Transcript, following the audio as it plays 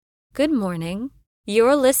Good morning.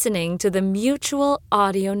 You're listening to the Mutual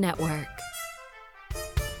Audio Network.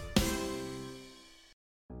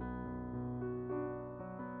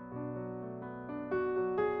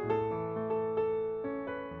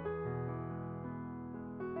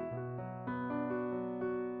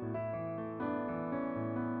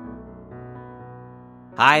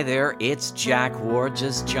 Hi there, it's Jack Ward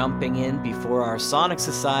just jumping in before our Sonic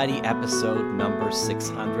Society episode number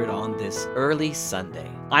 600 on this early Sunday.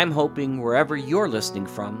 I'm hoping wherever you're listening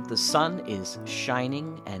from, the sun is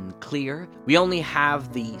shining and clear. We only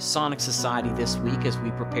have the Sonic Society this week as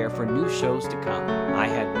we prepare for new shows to come. I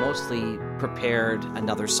had mostly prepared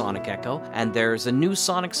another Sonic Echo, and there's a new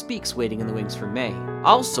Sonic Speaks waiting in the wings for May.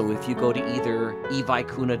 Also, if you go to either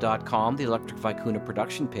evicuna.com, the Electric Vicuna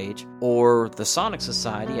production page, or the Sonic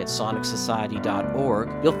Society at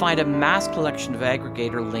sonicsociety.org, you'll find a mass collection of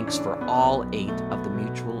aggregator links for all 8 of the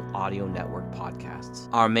Mutual Audio Network podcasts,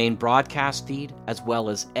 our main broadcast feed, as well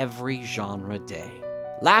as every genre day.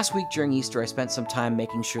 Last week during Easter, I spent some time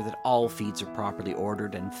making sure that all feeds are properly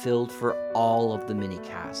ordered and filled for all of the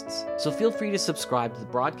mini-casts. So feel free to subscribe to the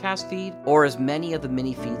broadcast feed or as many of the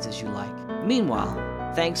mini-feeds as you like.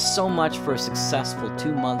 Meanwhile, thanks so much for a successful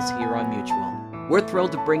 2 months here on Mutual. We're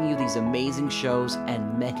thrilled to bring you these amazing shows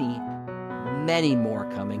and many, many more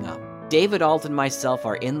coming up. David Ault and myself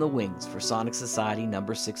are in the wings for Sonic Society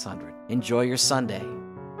number 600. Enjoy your Sunday.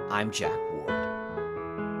 I'm Jack.